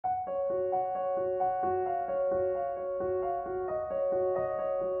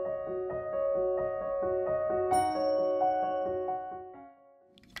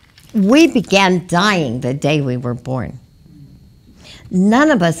We began dying the day we were born.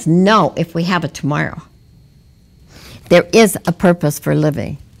 None of us know if we have a tomorrow. There is a purpose for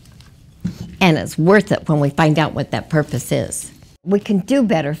living, and it's worth it when we find out what that purpose is. We can do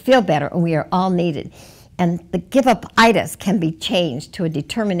better, feel better, and we are all needed. And the give-up-itis can be changed to a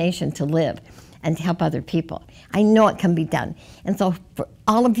determination to live and to help other people. I know it can be done. And so for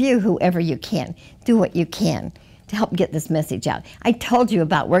all of you, whoever you can, do what you can to help get this message out. I told you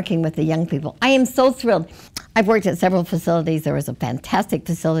about working with the young people. I am so thrilled. I've worked at several facilities. There is a fantastic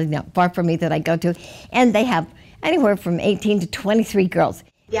facility not far from me that I go to, and they have anywhere from 18 to 23 girls.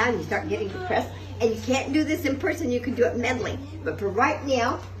 Yeah, and you start getting depressed, and you can't do this in person. You can do it mentally. But for right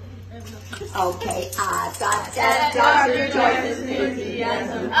now, okay, I got that Dr. Joyce's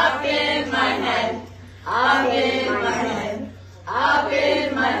enthusiasm up in my head, up in my head, up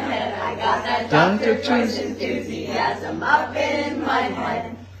in my head. I got that Dr. Joyce's enthusiasm up in my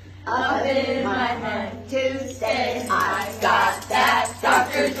head, up in my head. Tuesday, I got that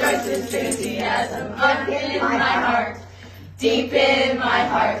Dr. Joyce's enthusiasm up in my heart, deep in my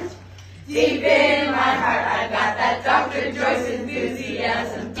heart. Deep in my heart, I got that Dr. Joyce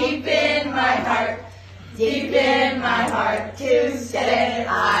enthusiasm. Deep in my heart, deep in my heart. Tuesday,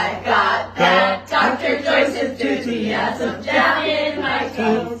 I got that Dr. Joyce enthusiasm. Down in my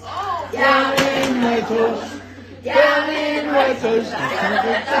toes, down in my toes, down in my toes. I got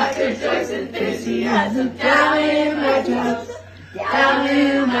that Dr. Joyce enthusiasm. Down in my toes, down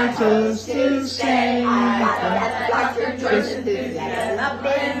in my toes. Tuesday, I got that Dr. Joyce enthusiasm. Up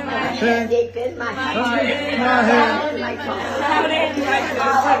in my head, deep in my heart, down in my toes, down in my toes.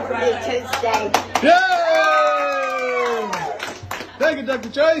 All over me Tuesday. Yay! Thank you, Dr.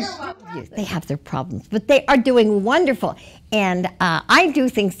 Joyce. They have their problems, but they are doing wonderful. And I do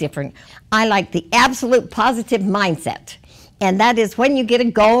things different. I like the absolute positive mindset. And that is when you get a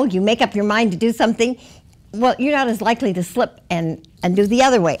goal, you make up your mind to do something, well, you're not as likely to slip and do the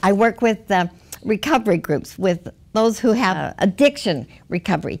other way. I work with recovery groups, with those who have addiction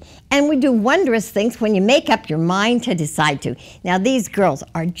recovery. And we do wondrous things when you make up your mind to decide to. Now, these girls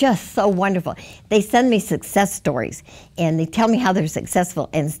are just so wonderful. They send me success stories, and they tell me how they're successful.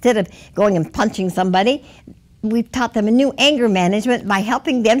 And instead of going and punching somebody, we've taught them a new anger management by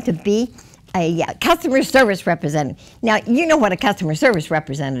helping them to be a customer service representative. Now, you know what a customer service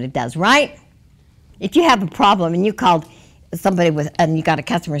representative does, right? If you have a problem and you called somebody and you got a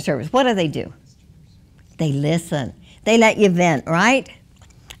customer service, what do? They listen. They let you vent, right?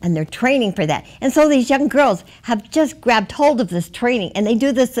 And they're training for that. And so these young girls have just grabbed hold of this training, and they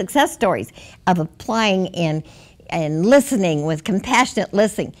do the success stories of applying and listening with compassionate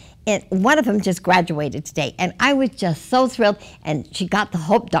listening. And one of them just graduated today, and I was just so thrilled, and she got the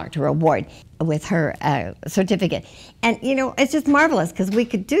Hope Doctor Award with her certificate. And you know, it's just marvelous because we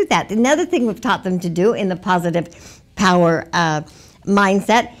could do that. Another thing we've taught them to do in the positive power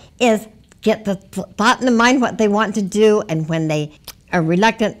mindset is get the thought in the mind what they want to do, and when they are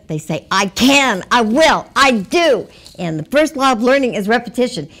reluctant, they say, I can, I will, I do. And the first law of learning is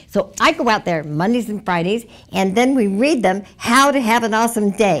repetition. So I go out there Mondays and Fridays, and then we read them how to have an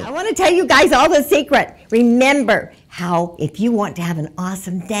awesome day. I want to tell you guys all the secret. Remember how, if you want to have an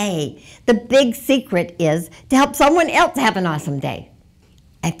awesome day, the big secret is to help someone else have an awesome day.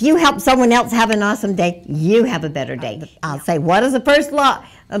 If you help someone else have an awesome day, you have a better day. I'll say, what is the first law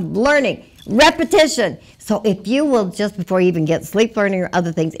of learning? Repetition. So if you will, just before you even get sleep learning or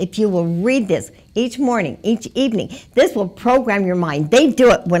other things, if you will read this each morning, each evening, this will program your mind. They do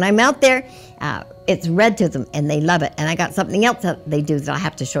it. When I'm out there, it's read to them, and they love it. And I got something else that they do that I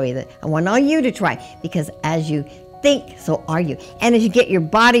have to show you that I want all you to try, because as you think, so are you. And as you get your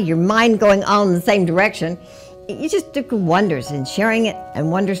body, your mind going all in the same direction, you just do wonders in sharing it,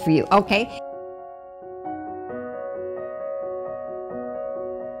 and wonders for you. Okay,